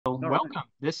All right. Welcome.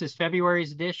 This is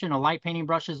February's edition of Light Painting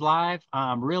Brushes Live.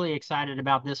 I'm really excited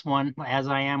about this one, as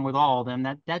I am with all of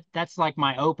them. That's like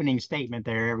my opening statement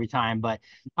there every time, but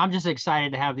I'm just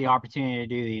excited to have the opportunity to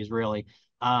do these really.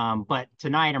 But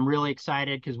tonight I'm really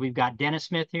excited because we've got Dennis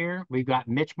Smith here, we've got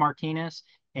Mitch Martinez,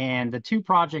 and the two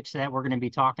projects that we're going to be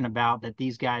talking about that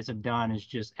these guys have done is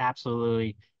just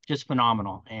absolutely just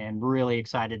phenomenal, and really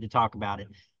excited to talk about it.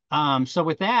 So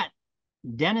with that,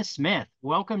 Dennis Smith,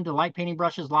 welcome to Light Painting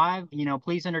Brushes Live.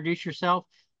 Please introduce yourself.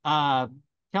 Uh,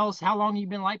 Tell us how long you've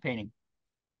been light painting.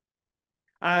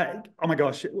 Oh my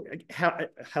gosh.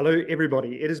 Hello,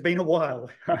 everybody. It has been a while.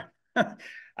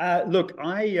 Look,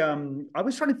 I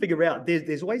was trying to figure out,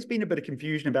 there's always been a bit of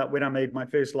confusion about when I made my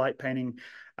first light painting.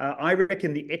 I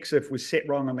reckon the EXIF was set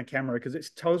wrong on the camera because it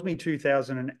tells me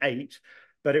 2008,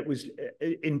 but it was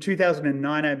in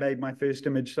 2009 I made my first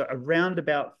image. So around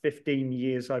about 15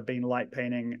 years I've been light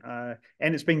painting, and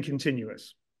it's been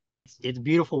continuous. It's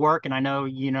beautiful work, and I know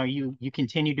you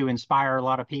continue to inspire a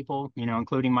lot of people,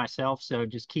 including myself. So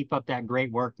just keep up that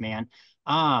great work, man.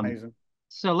 Um, Amazing.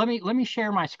 so let me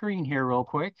share my screen here real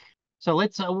quick. So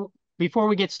let's before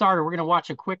we get started, we're gonna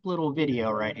watch a quick little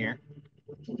video right here.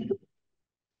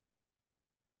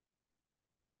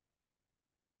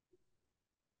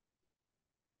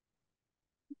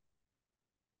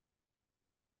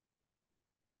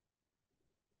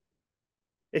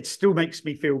 It still makes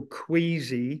me feel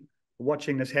queasy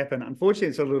watching this happen. Unfortunately,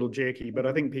 it's a little jerky, but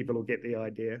I think people will get the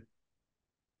idea.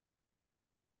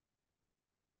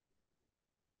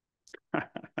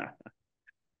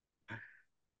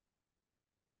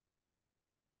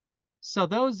 So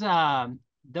those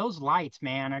lights,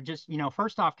 man, are just,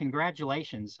 first off,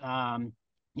 congratulations.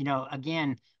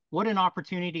 Again, what an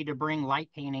opportunity to bring light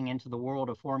painting into the world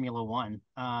of Formula One.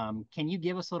 Can you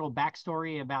give us a little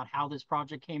backstory about how this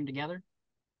project came together?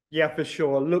 Yeah, for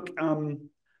sure. Look,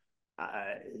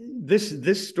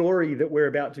 this story that we're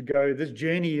about to go, this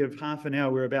journey of half an hour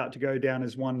we're about to go down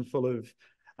is one full of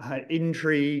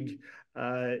intrigue,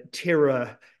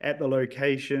 terror at the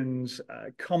locations,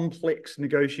 complex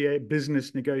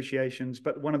business negotiations.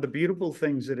 But one of the beautiful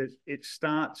things that it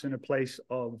starts in a place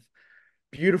of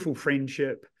beautiful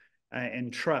friendship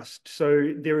and trust.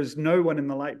 So there is no one in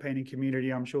the light painting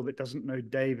community, I'm sure, that doesn't know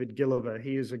David Gilliver.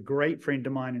 He is a great friend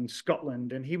of mine in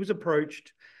Scotland, and he was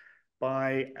approached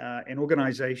by an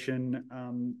organization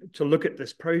to look at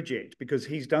this project because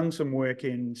he's done some work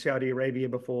in Saudi Arabia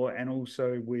before and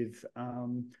also with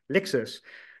Lexus.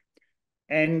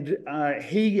 And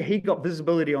he got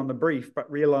visibility on the brief,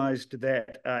 but realized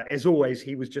that, as always,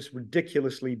 he was just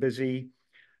ridiculously busy,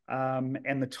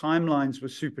 and the timelines were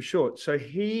super short. So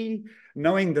he,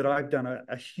 knowing that I've done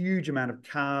a huge amount of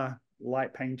car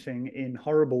light painting in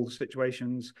horrible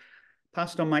situations,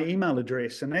 passed on my email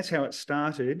address, and that's how it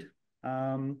started.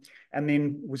 And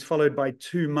then was followed by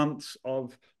 2 months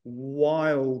of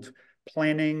wild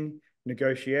planning,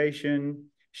 negotiation,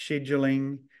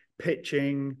 scheduling,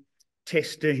 pitching,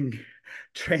 testing,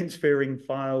 transferring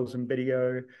files and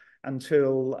video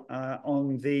until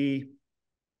on the,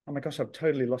 oh my gosh, I've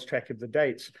totally lost track of the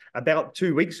dates. About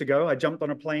 2 weeks ago, I jumped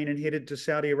on a plane and headed to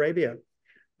Saudi Arabia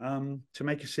to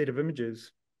make a set of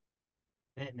images.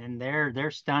 And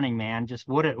they're stunning, man. Just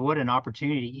what an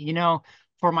opportunity.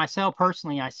 For myself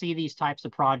personally, I see these types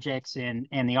of projects and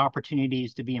the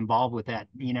opportunities to be involved with that,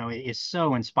 is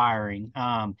so inspiring.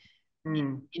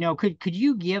 Mm. Could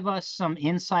you give us some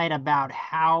insight about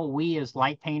how we as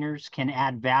light painters can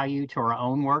add value to our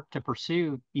own work to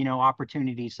pursue,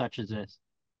 opportunities such as this?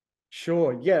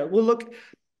 Sure. Yeah. Well, look,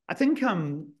 I think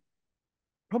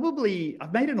probably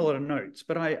I've made in a lot of notes,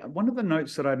 but I one of the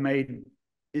notes that I made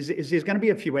is there's going to be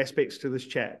a few aspects to this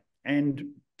chat, and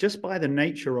just by the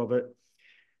nature of it,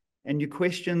 and your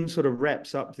question sort of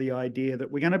wraps up the idea that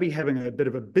we're going to be having a bit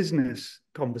of a business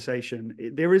conversation.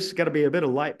 There is going to be a bit of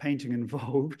light painting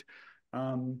involved.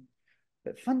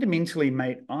 But fundamentally,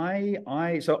 mate,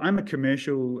 so I'm a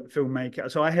commercial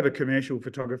filmmaker. So I have a commercial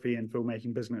photography and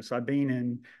filmmaking business. I've been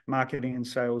in marketing and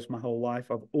sales my whole life.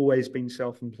 I've always been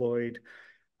self-employed.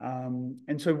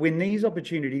 And so when these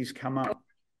opportunities come up,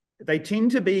 they tend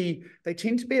to be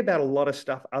about a lot of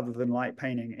stuff other than light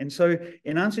painting. And so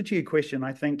in answer to your question,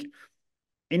 I think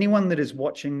anyone that is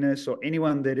watching this or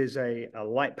anyone that is a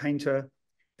light painter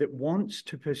that wants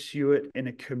to pursue it in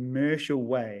a commercial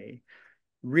way,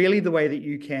 really the way that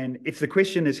you can, if the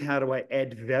question is how do I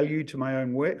add value to my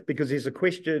own work, because there's a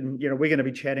question, we're going to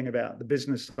be chatting about the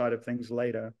business side of things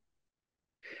later,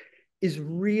 is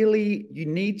really, you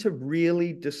need to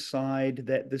really decide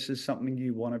that this is something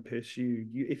you want to pursue.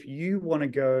 If you want to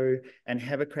go and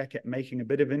have a crack at making a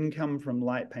bit of income from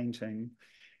light painting,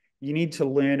 you need to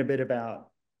learn a bit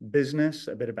about business,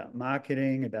 a bit about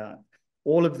marketing, about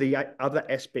all of the other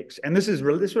aspects. And this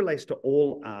relates to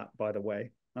all art, by the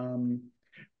way.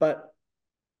 But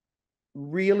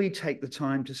really take the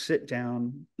time to sit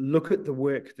down, look at the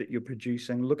work that you're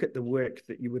producing, look at the work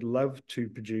that you would love to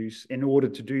produce in order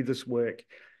to do this work,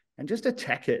 and just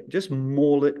attack it, just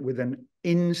maul it with an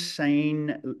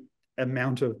insane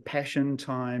amount of passion,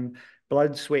 time,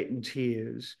 blood, sweat, and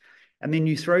tears. And then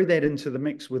you throw that into the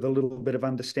mix with a little bit of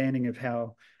understanding of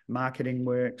how marketing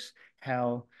works,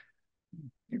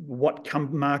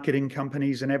 what marketing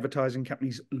companies and advertising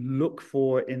companies look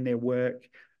for in their work.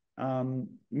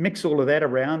 Mix all of that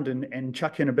around and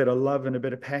chuck in a bit of love and a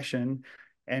bit of passion.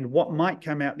 And what might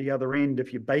come out the other end,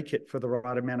 if you bake it for the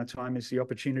right amount of time, is the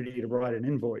opportunity to write an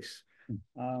invoice.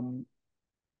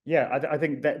 Yeah, I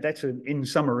think that's in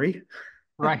summary.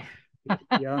 Right.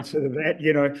 The answer to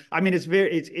that. I mean,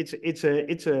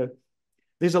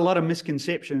 there's a lot of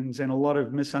misconceptions and a lot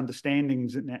of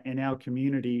misunderstandings in our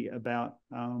community about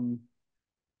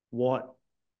what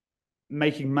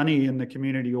making money in the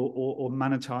community or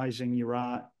monetizing your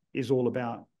art is all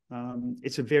about.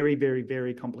 It's a very, very,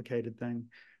 very complicated thing.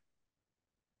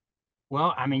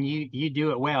 Well, I mean, you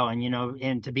do it well, and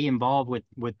and to be involved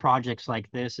with projects like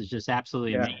this is just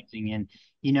absolutely amazing. And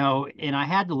and I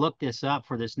had to look this up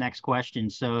for this next question.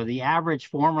 So the average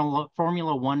Formula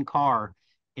One car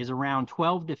is around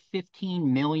 12 to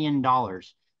 15 million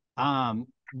dollars.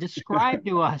 Describe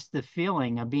to us the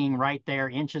feeling of being right there,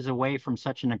 inches away from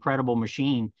such an incredible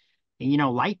machine.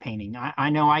 And, light painting. I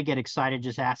know I get excited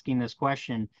just asking this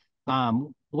question.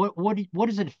 What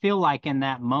does it feel like in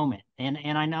that moment? And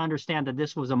I understand that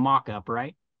this was a mock-up,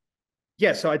 right?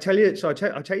 Yeah, so I'll tell you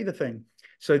the thing.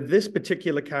 So this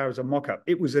particular car is a mock-up.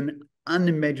 It was an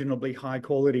unimaginably high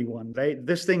quality one.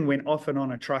 This thing went off and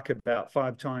on a truck about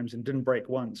 5 times and didn't break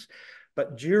once.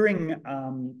 But during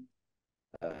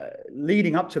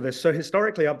leading up to this, so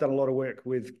historically I've done a lot of work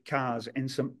with cars and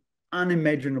some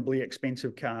unimaginably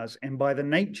expensive cars, and by the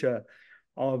nature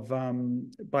of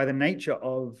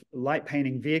light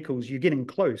painting vehicles, you're getting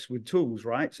close with tools,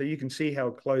 right? So you can see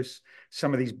how close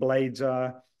some of these blades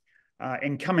are.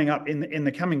 And coming up in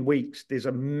the coming weeks, there's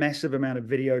a massive amount of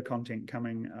video content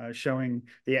coming showing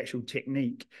the actual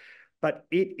technique. But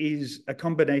it is a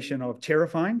combination of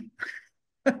terrifying.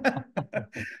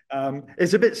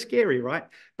 It's a bit scary, right?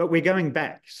 But we're going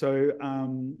back. So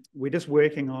we're just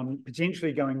working on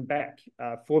potentially going back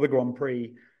for the Grand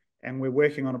Prix, and we're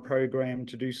working on a program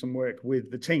to do some work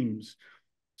with the teams.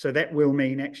 So that will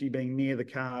mean actually being near the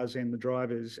cars and the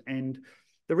drivers. And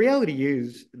the reality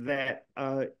is that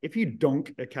if you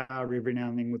donk a car every now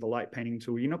and then with a light painting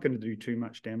tool, you're not going to do too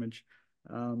much damage.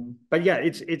 But yeah,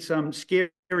 it's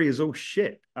scary as all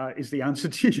shit, is the answer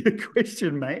to your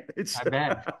question, mate. I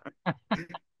bet.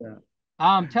 Yeah.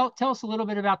 Tell us a little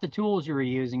bit about the tools you were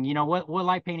using. What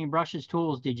light painting brushes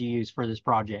tools did you use for this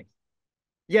project?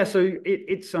 Yeah, so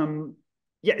it's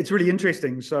really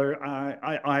interesting. So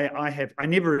I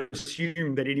never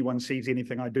assume that anyone sees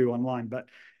anything I do online, but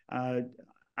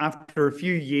after a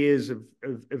few years of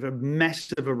a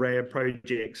massive array of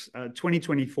projects,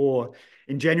 2024,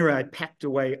 in January, I packed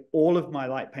away all of my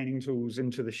light painting tools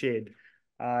into the shed.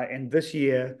 And this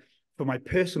year, for my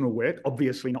personal work,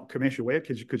 obviously not commercial work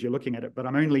because you're looking at it, but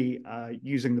I'm only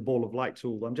using the ball of light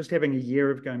tool. I'm just having a year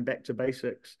of going back to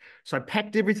basics. So I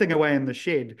packed everything away in the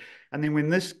shed. And then when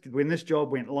this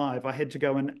job went live, I had to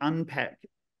go and unpack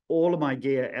all of my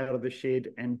gear out of the shed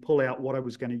and pull out what I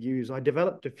was going to use. I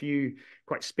developed a few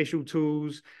quite special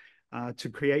tools to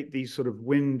create these sort of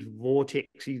wind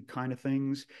vortexy kind of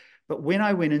things. But when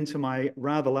I went into my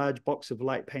rather large box of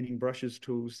light painting brushes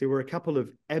tools, there were a couple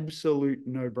of absolute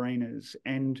no-brainers.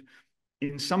 And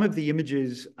in some of the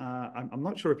images, I'm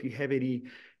not sure if you have any,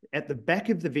 at the back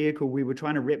of the vehicle, we were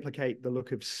trying to replicate the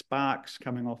look of sparks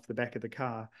coming off the back of the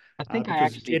car. I think I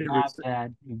actually have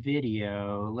that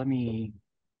video. Let me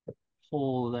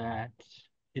pull that.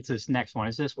 It's this next one.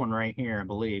 It's this one right here, I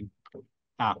believe.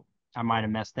 Oh, I might have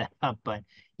messed that up, but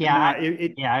yeah,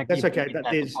 that's okay. But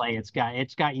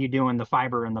it's got you doing the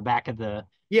fiber in the back of the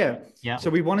yeah. So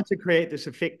we wanted to create this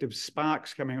effect of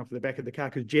sparks coming off the back of the car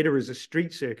because Jeddah is a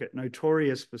street circuit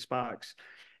notorious for sparks.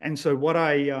 And so what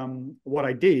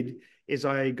I did is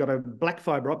I got a black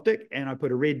fiber optic and I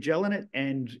put a red gel in it,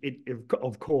 and it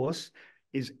of course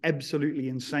is absolutely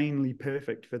insanely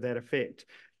perfect for that effect.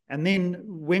 And then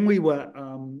when we were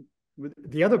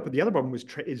the other problem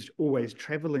is always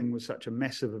traveling with such a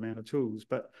massive amount of tools.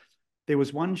 But there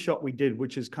was one shot we did,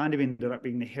 which has kind of ended up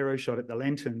being the hero shot at the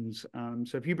lanterns.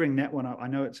 So if you bring that one up, I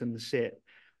know it's in the set.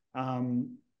 What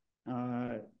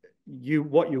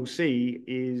you'll see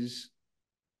is,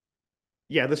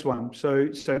 Yeah, this one. So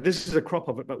this is a crop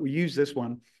of it, but we use this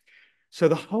one. So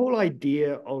the whole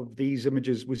idea of these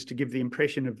images was to give the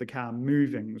impression of the car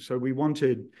moving. So we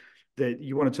wanted that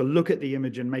you wanted to look at the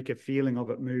image and make a feeling of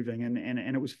it moving, and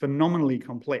it was phenomenally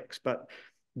complex. But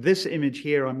this image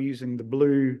here, I'm using the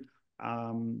blue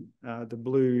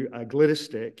glitter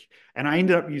stick, and I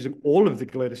ended up using all of the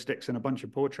glitter sticks in a bunch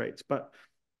of portraits. But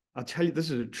I'll tell you, this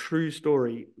is a true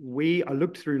story. I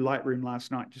looked through Lightroom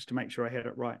last night just to make sure I had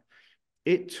it right.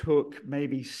 It took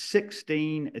maybe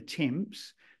 16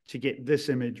 attempts to get this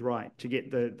image right, to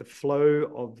get the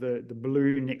flow of the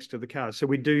blue next to the car. So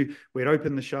we'd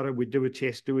open the shutter, we'd do a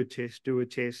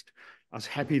test. I was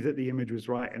happy that the image was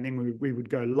right. And then we would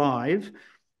go live,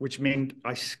 which meant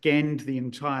I scanned the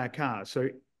entire car. So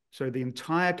the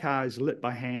entire car is lit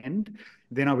by hand.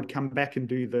 Then I would come back and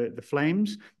do the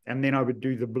flames, and then I would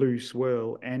do the blue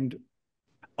swirl. And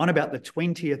on about the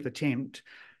 20th attempt,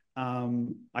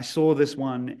 I saw this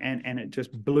one and it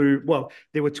just blew. Well,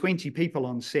 there were 20 people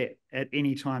on set at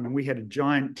any time, and we had a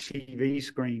giant TV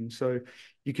screen. So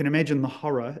you can imagine the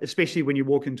horror, especially when you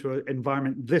walk into an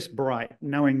environment this bright,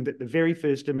 knowing that the very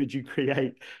first image you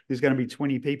create, there's going to be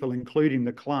 20 people, including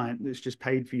the client that's just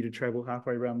paid for you to travel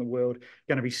halfway around the world,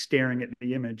 going to be staring at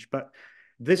the image. But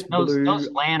this Those blue,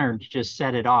 lanterns just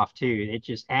set it off too. It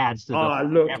just adds to the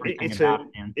look, everything about it.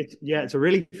 Man. it's a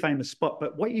really famous spot.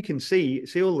 But what you can see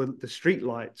all the street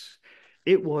lights.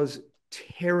 It was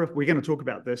terrible. We're going to talk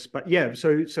about this, but yeah.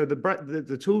 So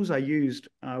the tools I used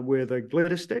were the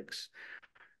glitter sticks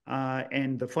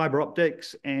and the fiber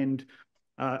optics, and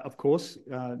of course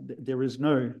there is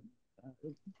no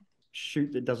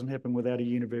shoot that doesn't happen without a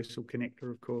universal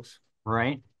connector, of course.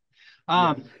 Right.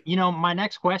 Yeah. My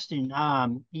next question,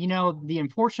 the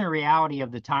unfortunate reality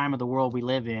of the time of the world we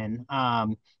live in,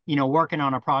 working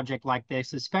on a project like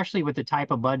this, especially with the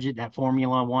type of budget that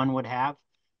Formula One would have,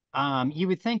 you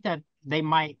would think that they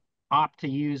might opt to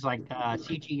use like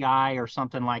CGI or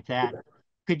something like that.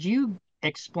 Could you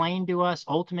explain to us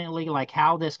ultimately like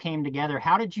how this came together?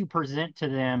 How did you present to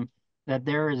them that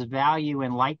there is value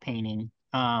in light painting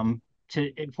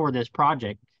for this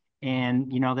project?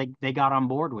 And they got on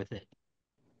board with it.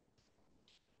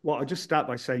 Well, I'll just start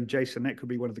by saying, Jason, that could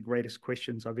be one of the greatest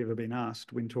questions I've ever been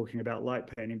asked when talking about light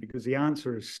painting, because the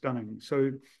answer is stunning.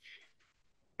 So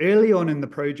early on in the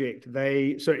project,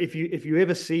 if you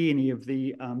ever see any of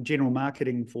the general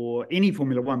marketing for any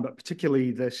Formula One, but particularly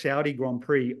the Saudi Grand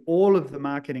Prix, all of the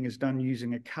marketing is done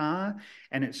using a car,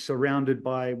 and it's surrounded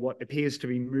by what appears to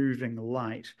be moving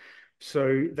light.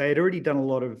 So they had already done a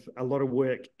lot of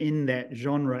work in that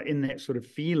genre, in that sort of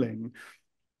feeling.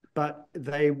 But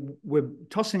they were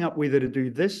tossing up whether to do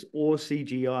this or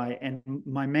CGI. And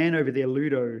my man over there,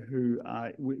 Ludo, who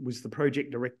was the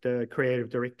project director, creative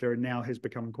director, and now has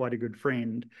become quite a good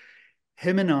friend,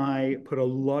 him and I put a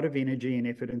lot of energy and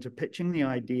effort into pitching the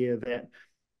idea that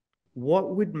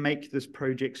what would make this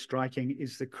project striking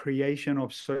is the creation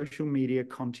of social media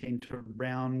content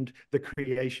around the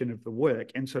creation of the work.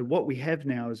 And so what we have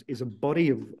now is a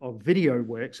body of video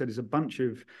work. So there's a bunch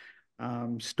of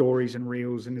stories and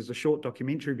reels, and there's a short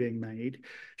documentary being made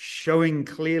showing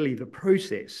clearly the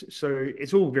process. So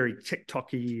it's all very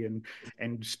TikTok-y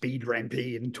and speed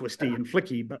rampy and twisty and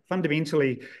flicky, but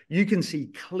fundamentally you can see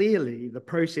clearly the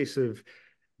process of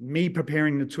me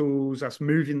preparing the tools, us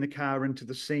moving the car into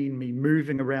the scene, me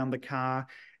moving around the car,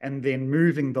 and then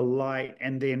moving the light,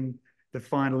 and then the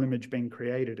final image being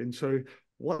created. And so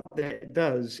what that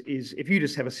does is, if you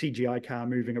just have a CGI car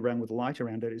moving around with light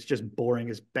around it, it's just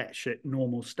boring as batshit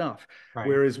normal stuff. Right.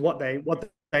 Whereas what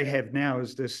they have now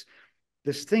is this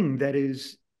thing that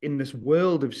is in this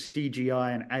world of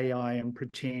CGI and AI and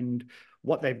pretend.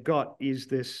 What they've got is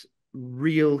this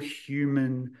real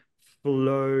human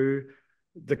flow,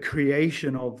 the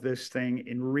creation of this thing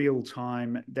in real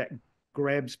time that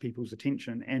grabs people's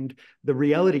attention. And the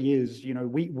reality is,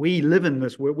 we live in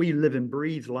this world, we live and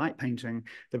breathe light painting.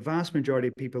 The vast majority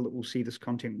of people that will see this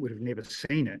content would have never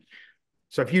seen it.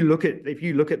 So if you look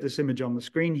at this image on the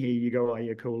screen here, you go, oh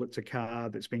yeah, cool, it's a car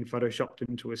that's been photoshopped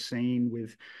into a scene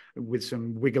with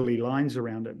some wiggly lines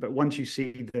around it. But once you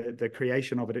see the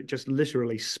creation of it, it just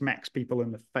literally smacks people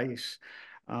in the face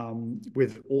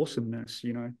with awesomeness.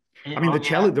 I mean,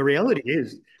 the reality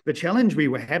is, the challenge we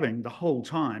were having the whole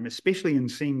time, especially in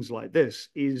scenes like this,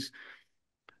 is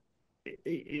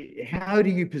how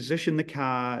do you position the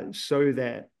car so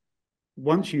that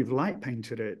once you've light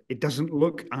painted it, it doesn't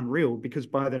look unreal? Because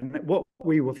what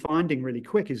we were finding really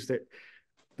quick is that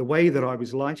the way that I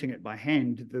was lighting it by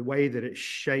hand, the way that it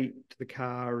shaped the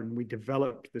car and we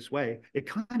developed this way, it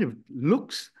kind of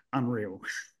looks unreal,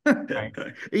 right.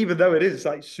 Even though it is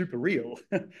like super real,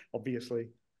 obviously.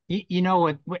 You know,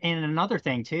 and another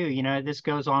thing too, you know, this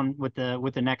goes on with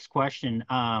the next question.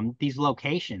 These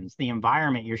locations, the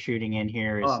environment you're shooting in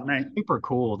here is Oh man, super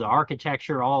cool. The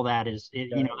architecture, all that is, you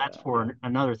yeah, know, that's yeah, yeah. for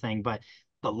another thing. But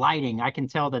the lighting, I can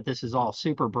tell that this is all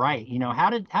super bright. You know, how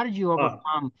did you Oh,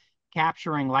 overcome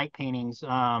capturing light paintings?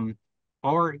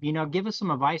 Or, you know, give us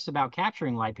some advice about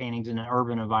capturing light paintings in an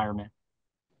urban environment.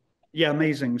 yeah,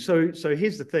 amazing. So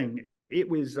here's the thing. It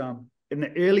was in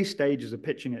the early stages of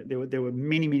pitching it, there were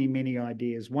many, many, many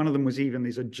ideas. One of them was even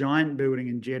there's a giant building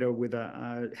in Jeddah with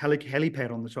a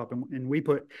helipad on the top, and we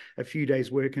put a few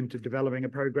days' work into developing a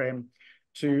program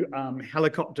to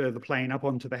helicopter the plane up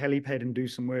onto the helipad and do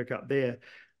some work up there.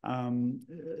 Um,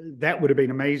 that would have been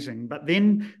amazing. But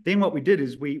then what we did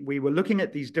is we were looking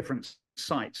at these different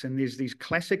sites, and there's these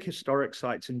classic historic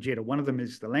sites in Jeddah. One of them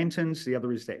is the lanterns, the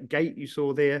other is that gate you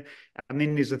saw there, and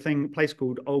then there's a place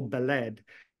called Old Balad,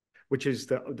 which is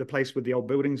the place with the old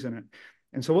buildings in it.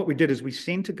 And so what we did is we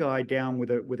sent a guy down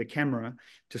with a camera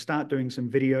to start doing some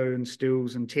video and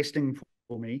stills and testing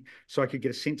for me so I could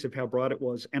get a sense of how bright it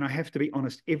was. And I have to be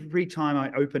honest, every time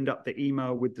I opened up the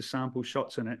email with the sample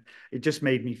shots in it, it just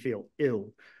made me feel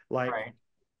ill. Like, Right.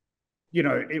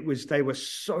 they were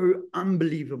so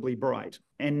unbelievably bright.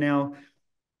 And now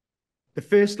the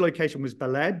first location was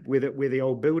Balad, where the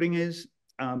old building is.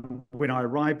 When I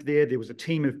arrived there was a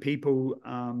team of people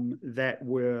that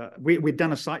we'd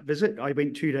done a site visit. I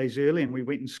went 2 days early and we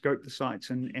went and scoped the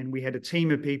sites, and we had a team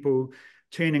of people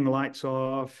turning lights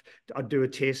off. I'd do a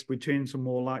test, we'd turn some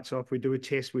more lights off, we'd do a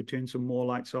test, we'd turn some more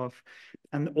lights off.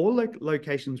 And all the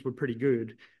locations were pretty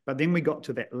good. But then we got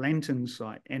to that lantern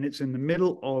site, and it's in the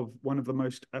middle of one of the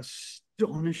most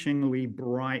astonishingly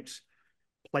bright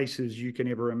places you can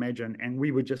ever imagine, and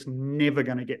we were just never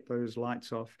going to get those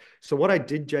lights off. So what I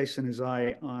did, Jason, is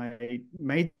I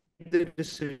made the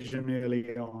decision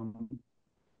early on,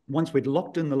 once we'd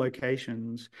locked in the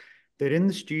locations, that in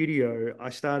the studio I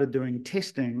started doing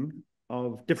testing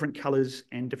of different colors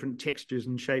and different textures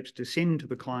and shapes to send to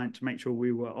the client to make sure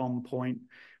we were on point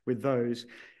with those.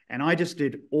 And I just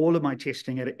did all of my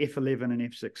testing at f11 and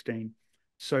f16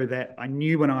 so that I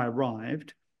knew when I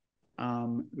arrived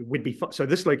would be so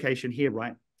this location here,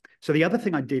 right? So the other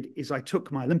thing I did is I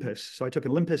took my Olympus. So I took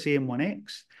an Olympus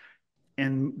EM1X,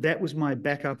 and that was my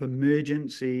backup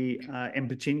emergency and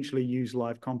potentially use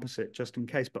live composite just in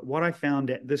case. But what I found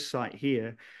at this site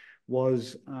here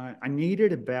was I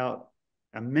needed about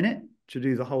a minute to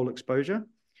do the whole exposure.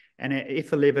 And at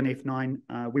F11,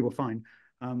 F9, we were fine.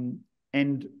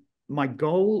 And my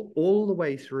goal all the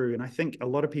way through, and I think a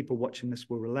lot of people watching this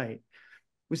will relate,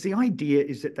 was the idea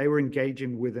is that they were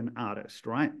engaging with an artist,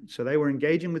 right? So they were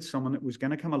engaging with someone that was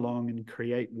going to come along and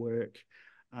create work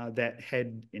that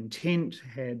had intent,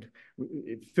 it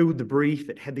filled the brief,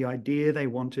 it had the idea they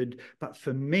wanted. But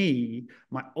for me,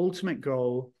 my ultimate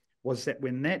goal was that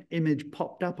when that image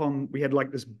popped up we had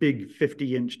like this big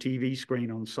 50-inch TV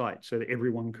screen on site so that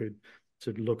everyone could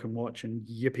sort of look and watch and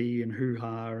yippee and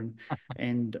hoo-ha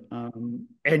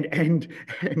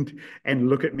and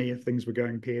look at me if things were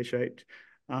going pear-shaped.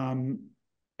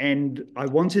 And I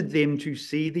wanted them to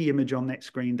see the image on that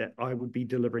screen that I would be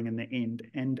delivering in the end.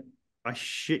 And I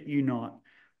shit you not,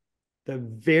 the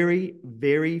very,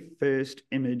 very first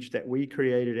image that we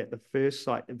created at the first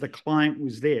site, the client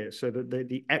was there. So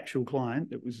the actual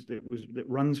client that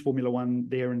runs Formula One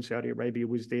there in Saudi Arabia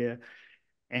was there.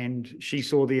 And she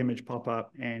saw the image pop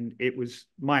up, and it was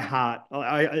my heart.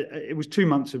 It was 2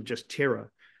 months of just terror.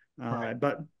 Right.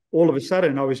 But all of a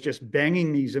sudden, I was just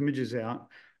banging these images out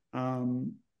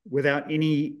without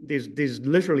any. There's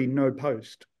literally no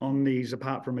post on these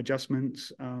apart from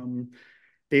adjustments.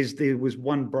 There was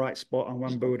one bright spot on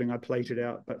one building I plated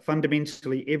out, but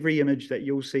fundamentally, every image that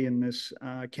you'll see in this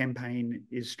campaign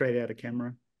is straight out of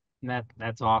camera.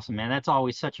 That's awesome, man. That's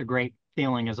always such a great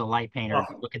feeling as a light painter to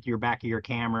Oh, look at your back of your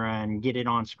camera and get it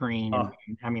on screen. And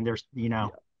oh, I mean, there's, you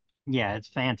know, yeah. yeah, it's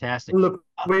fantastic. Look,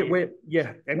 we're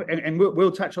yeah, and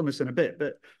we'll touch on this in a bit,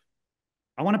 but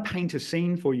I want to paint a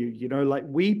scene for you. Like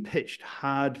we pitched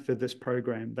hard for this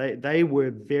program. They were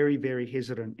very, very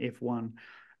hesitant, F1.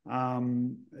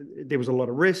 There was a lot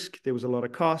of risk, there was a lot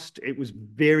of cost. It was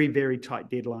very, very tight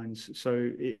deadlines. So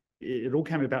it all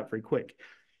came about very quick.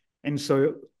 And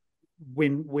so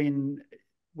when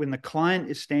the client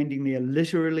is standing there,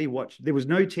 literally there was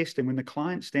no testing. When the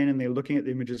client's standing there looking at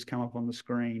the images come up on the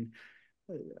screen,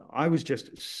 I was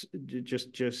just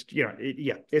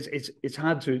it's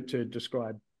hard to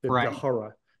describe the Right.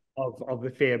 horror of the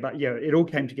fair, but yeah, it all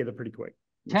came together pretty quick,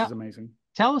 which is Tell amazing.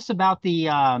 tell us about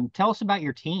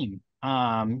your team.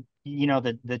 You know,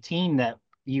 the team that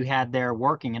you had there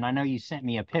working, and I know you sent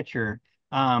me a picture.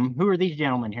 Who are these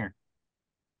gentlemen here?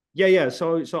 Yeah.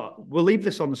 So we'll leave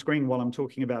this on the screen while I'm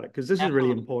talking about it because this is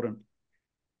really Absolutely. important.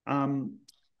 Um,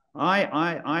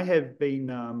 I have been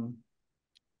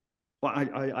well,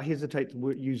 I hesitate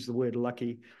to use the word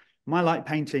lucky. My light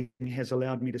painting has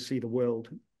allowed me to see the world.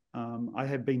 I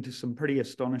have been to some pretty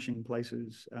astonishing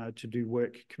places to do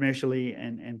work commercially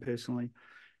and personally.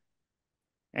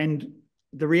 And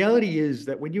the reality is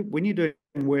that when you're doing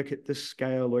work at this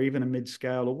scale or even a mid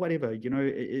scale or whatever, you know,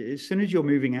 as soon as you're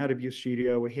moving out of your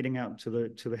studio or heading out to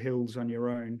the hills on your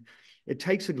own, it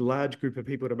takes a large group of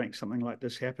people to make something like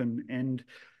this happen. And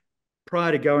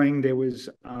prior to going, there was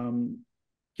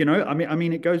you know, I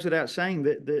mean, it goes without saying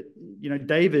that you know,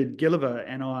 David Gilliver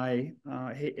and I,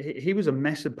 he was a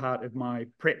massive part of my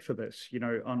prep for this. You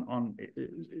know, on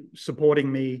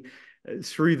supporting me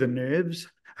through the nerves,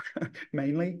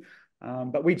 mainly.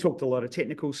 But we talked a lot of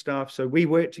technical stuff, so we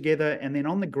worked together. And then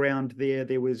on the ground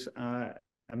there was a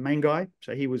main guy,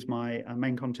 so he was my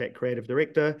main contact creative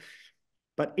director.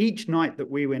 But each night that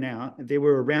we went out, there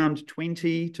were around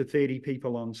 20 to 30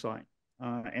 people on site,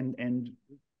 and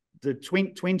the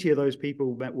 20 of those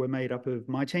people that were made up of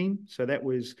my team. So that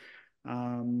was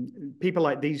people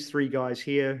like these three guys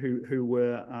here who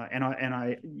were and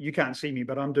I you can't see me,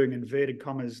 but I'm doing inverted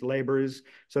commas laborers.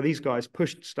 So these guys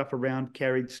pushed stuff around,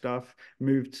 carried stuff,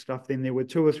 moved stuff. Then there were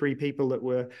two or three people that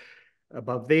were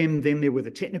above them. Then there were the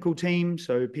technical team,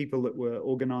 so people that were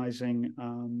organizing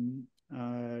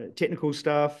technical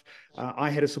stuff. I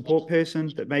had a support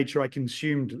person that made sure I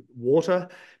consumed water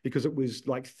because it was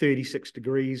like 36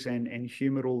 degrees and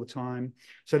humid all the time.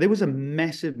 So there was a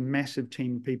massive, massive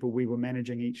team of people we were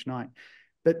managing each night.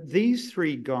 But these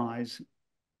three guys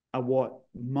are what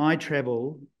my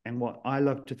travel and what I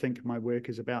love to think my work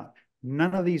is about.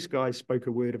 None of these guys spoke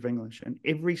a word of English. And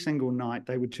every single night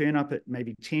they would turn up at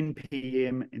maybe 10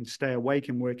 p.m. and stay awake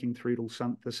and working through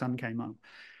till the sun came up.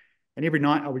 And every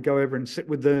night I would go over and sit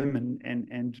with them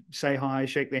and say hi,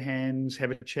 shake their hands,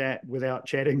 have a chat without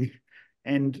chatting.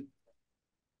 And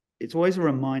it's always a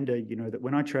reminder, you know, that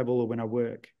when I travel or when I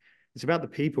work, it's about the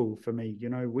people for me. You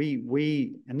know,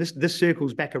 we and this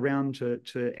circles back around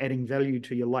to adding value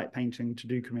to your light painting to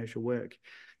do commercial work.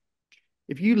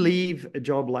 If you leave a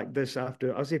job like this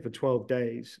after I was there for 12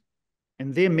 days,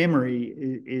 and their memory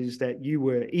is that you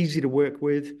were easy to work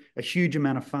with, a huge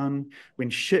amount of fun.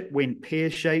 When shit went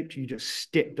pear-shaped, you just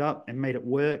stepped up and made it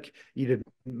work. You didn't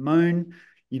moan.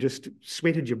 You just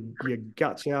sweated your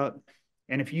guts out.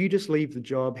 And if you just leave the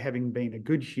job having been a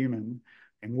good human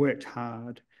and worked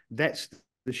hard, that's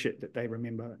the shit that they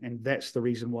remember. And that's the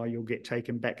reason why you'll get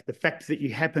taken back. The fact that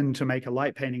you happen to make a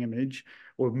light painting image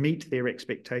or meet their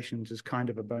expectations is kind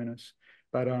of a bonus.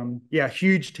 But yeah,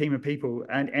 huge team of people.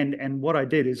 And what I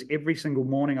did is every single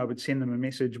morning I would send them a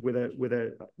message with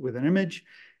an image,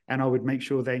 and I would make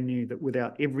sure they knew that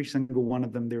without every single one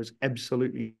of them, there is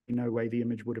absolutely no way the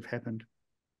image would have happened.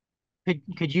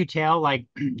 Could you tell like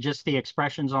just the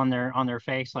expressions on their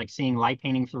face, like seeing light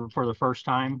painting for the first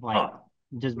time, like Oh,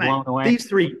 just mate, blown away?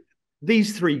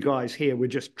 these three guys here were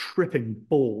just tripping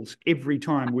balls every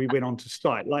time we went onto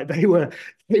site. Like they were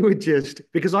just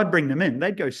because I'd bring them in,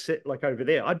 they'd go sit like over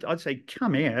there. I'd say,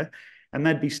 come here, and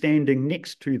they'd be standing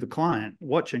next to the client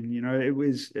watching. You know, it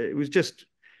was just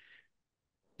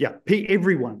yeah,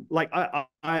 everyone. Like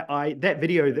I that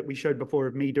video that we showed before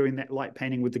of me doing that light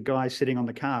painting with the guy sitting on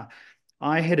the car.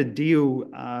 I had a deal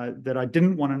that I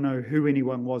didn't want to know who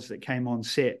anyone was that came on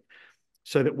set,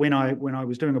 so that when I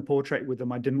was doing a portrait with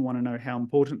them, I didn't want to know how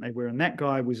important they were. And that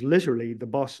guy was literally the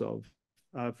boss of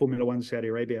Formula One Saudi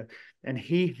Arabia, and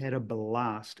he had a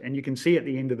blast. And you can see at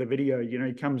the end of the video, you know,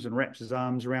 he comes and wraps his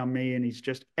arms around me, and he's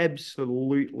just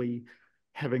absolutely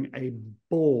having a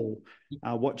ball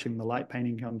watching the light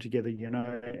painting come together. You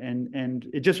know, and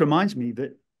it just reminds me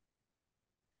that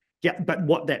yeah, but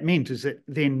what that meant is that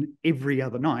then every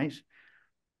other night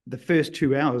the first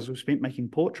 2 hours was spent making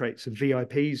portraits of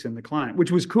VIPs and the client,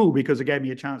 which was cool because it gave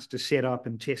me a chance to set up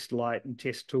and test light and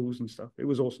test tools and stuff. It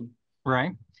was awesome.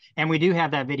 Right. And we do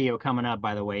have that video coming up,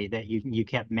 by the way, that you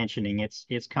kept mentioning.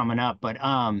 It's coming up. But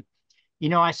you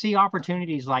know, I see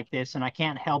opportunities like this, and I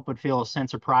can't help but feel a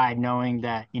sense of pride knowing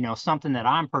that, you know, something that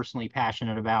I'm personally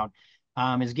passionate about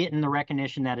is getting the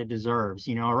recognition that it deserves,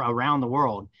 you know, around the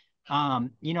world.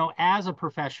 You know, as a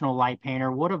professional light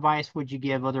painter, what advice would you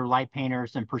give other light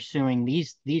painters in pursuing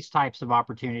these types of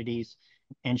opportunities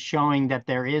and showing that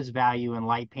there is value in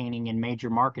light painting in major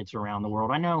markets around the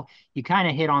world? I know you kind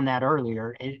of hit on that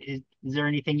earlier. Is there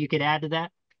anything you could add to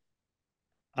that?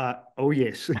 Oh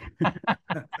yes.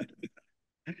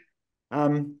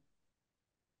 um,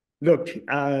 look,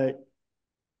 I've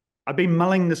been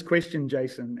mulling this question,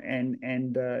 Jason,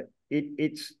 and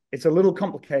it's a little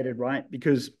complicated, right?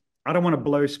 Because I don't want to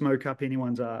blow smoke up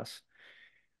anyone's ass.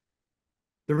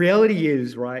 The reality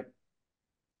is, right,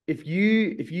 if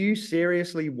you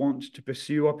seriously want to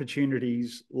pursue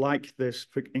opportunities like this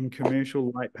in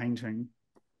commercial light painting,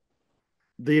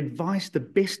 the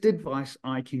best advice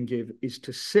I can give is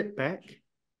to sit back,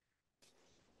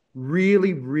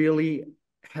 really, really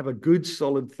have a good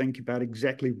solid think about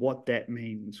exactly what that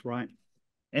means, right?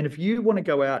 And if you want to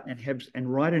go out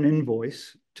and write an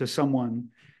invoice to someone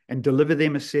and deliver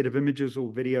them a set of images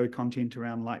or video content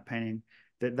around light painting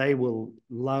that they will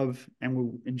love and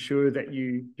will ensure that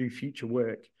you do future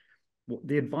work,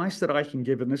 the advice that I can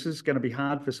give, and this is going to be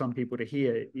hard for some people to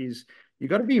hear, is you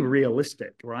got to be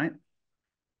realistic, right?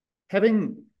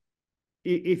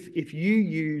 If you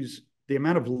use the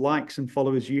amount of likes and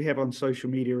followers you have on social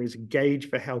media as a gauge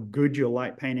for how good your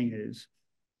light painting is,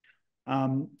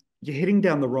 you're heading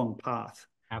down the wrong path.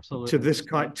 Absolutely. To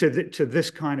this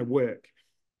kind of work.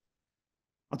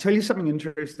 I'll tell you something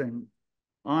interesting.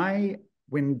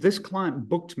 When this client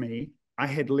booked me, I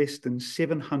had less than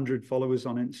 700 followers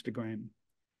on Instagram.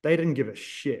 They didn't give a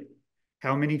shit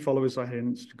how many followers I had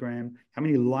on Instagram, how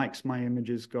many likes my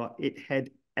images got. It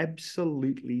had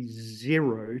absolutely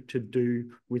zero to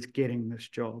do with getting this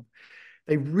job.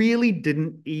 They really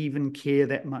didn't even care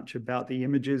that much about the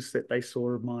images that they saw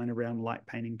of mine around light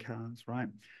painting cars, right?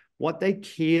 What they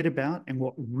cared about and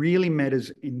what really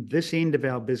matters in this end of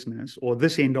our business, or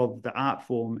this end of the art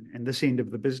form and this end of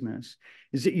the business,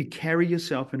 is that you carry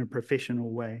yourself in a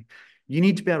professional way. You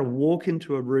need to be able to walk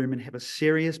into a room and have a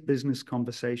serious business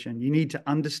conversation. You need to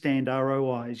understand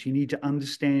ROIs. You need to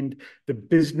understand the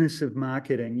business of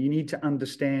marketing. You need to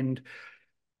understand,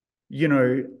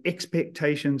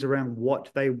 expectations around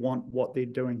what they want, what they're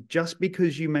doing. Just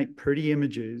because you make pretty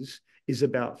images is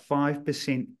about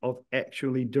 5% of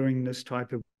actually doing this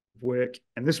type of work.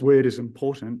 And this word is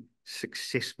important,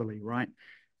 successfully, right?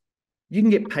 You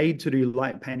can get paid to do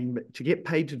light painting, but to get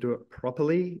paid to do it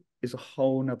properly is a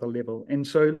whole nother level. And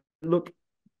so, look,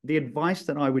 the advice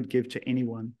that I would give to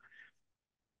anyone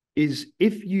is,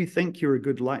 if you think you're a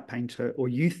good light painter, or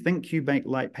you think you make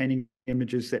light painting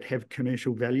images that have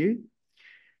commercial value,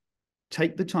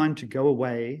 take the time to go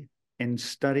away and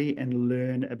study and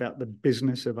learn about the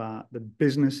business of art, the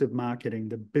business of marketing,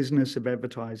 the business of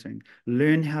advertising.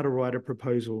 Learn how to write a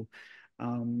proposal.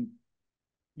 I'm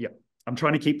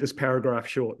trying to keep this paragraph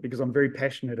short because I'm very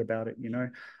passionate about it.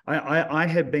 I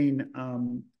have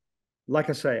been,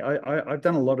 like I say, I've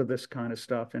done a lot of this kind of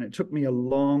stuff, and it took me a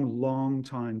long, long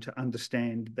time to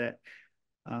understand that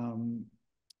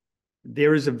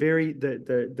there is the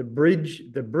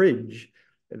bridge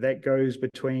that goes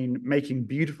between making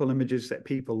beautiful images that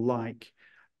people like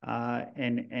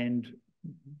and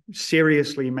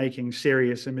seriously making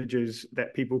serious images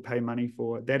that people pay money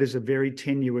for. That is a very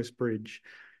tenuous bridge,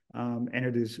 and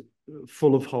it is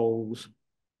full of holes.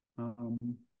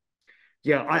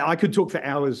 I could talk for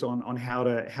hours on how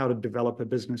to develop a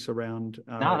business around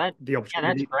the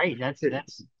opportunity. That's great. That's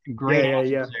great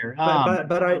answers there.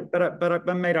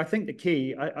 But mate, I think the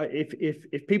key,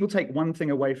 if people take one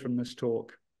thing away from this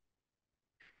talk,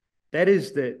 that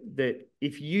is that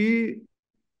if you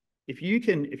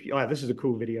can, this is a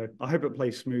cool video. I hope it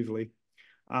plays smoothly.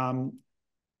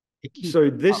 So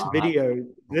this video,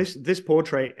 this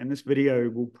portrait and this video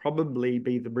will probably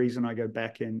be the reason I go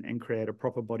back and create a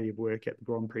proper body of work at the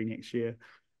Grand Prix next year.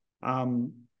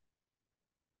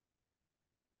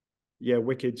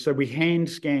 Wicked. So we hand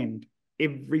scanned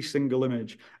every single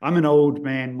image. I'm an old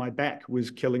man. My back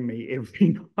was killing me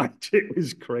every night. It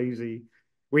was crazy.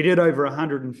 We did over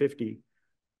 150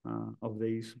 of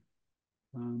these.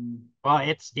 Well,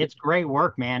 it's great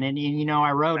work, man. And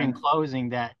I wrote in closing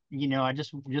that, I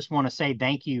just want to say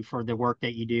thank you for the work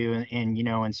that you do, and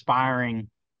inspiring.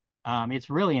 It's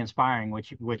really inspiring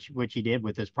what you did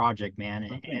with this project, man.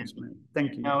 Thanks, man.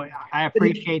 Thank you. I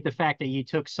appreciate the fact that you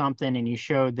took something and you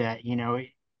showed that,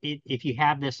 if you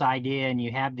have this idea and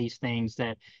you have these things,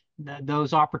 that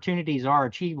those opportunities are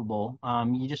achievable.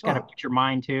 You just got to put your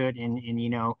mind to it, and you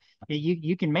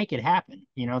can make it happen.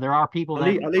 There are people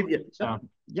that I'll leave you. So.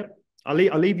 Yep. I'll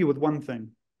leave you with one thing.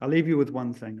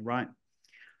 Right?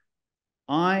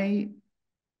 I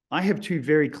have two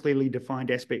very clearly defined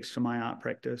aspects to my art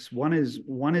practice. One is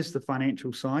the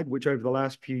financial side, which over the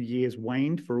last few years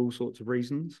waned for all sorts of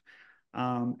reasons.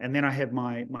 And then I have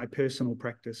my personal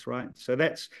practice, right? So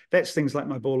that's things like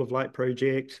my Ball of Light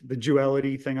project, the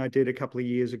duality thing I did a couple of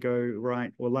years ago,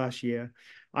 right, or last year.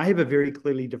 I have a very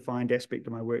clearly defined aspect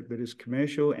of my work that is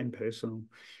commercial and personal.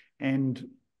 And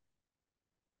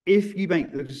if you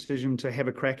make the decision to have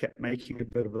a crack at making a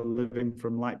bit of a living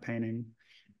from light painting,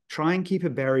 try and keep a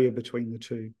barrier between the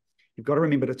two. You've got to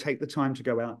remember to take the time to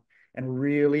go out, and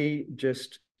really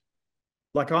just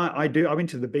like I went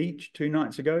to the beach 2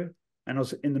 nights ago, and I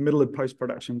was in the middle of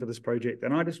post-production for this project,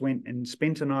 and I just went and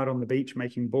spent a night on the beach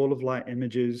making ball of light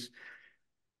images,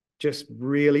 just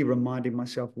really reminding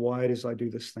myself why it is I do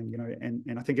this thing,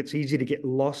 and I think it's easy to get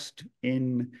lost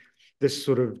in this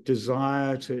sort of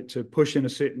desire to push in a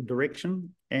certain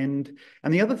direction. And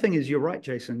the other thing is, you're right,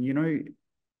 Jason,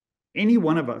 any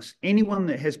one of us, anyone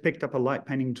that has picked up a light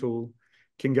painting tool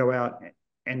can go out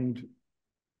and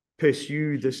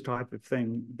pursue this type of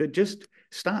thing, but just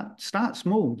start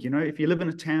small. If you live in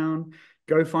a town,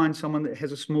 go find someone that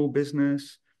has a small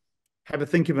business, have a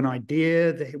think of an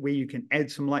idea where you can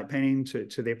add some light painting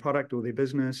to their product or their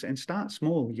business, and start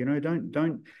small.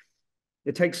 Don't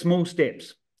it takes small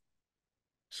steps.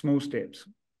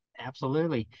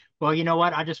 Absolutely. Well, you know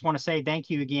what? I just want to say thank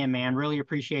you again, man. Really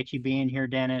appreciate you being here,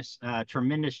 Dennis.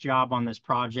 Tremendous job on this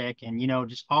project. And,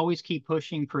 just always keep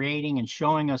pushing, creating, and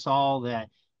showing us all that,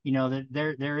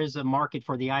 that there is a market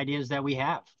for the ideas that we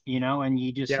have, and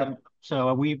you just, Yeah.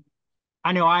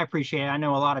 I know I appreciate it. I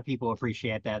know a lot of people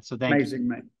appreciate that. So thank you. Amazing,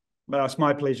 mate. Well, it's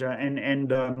my pleasure.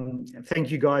 And thank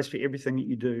you guys for everything that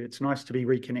you do. It's nice to be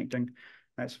reconnecting.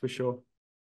 That's for sure.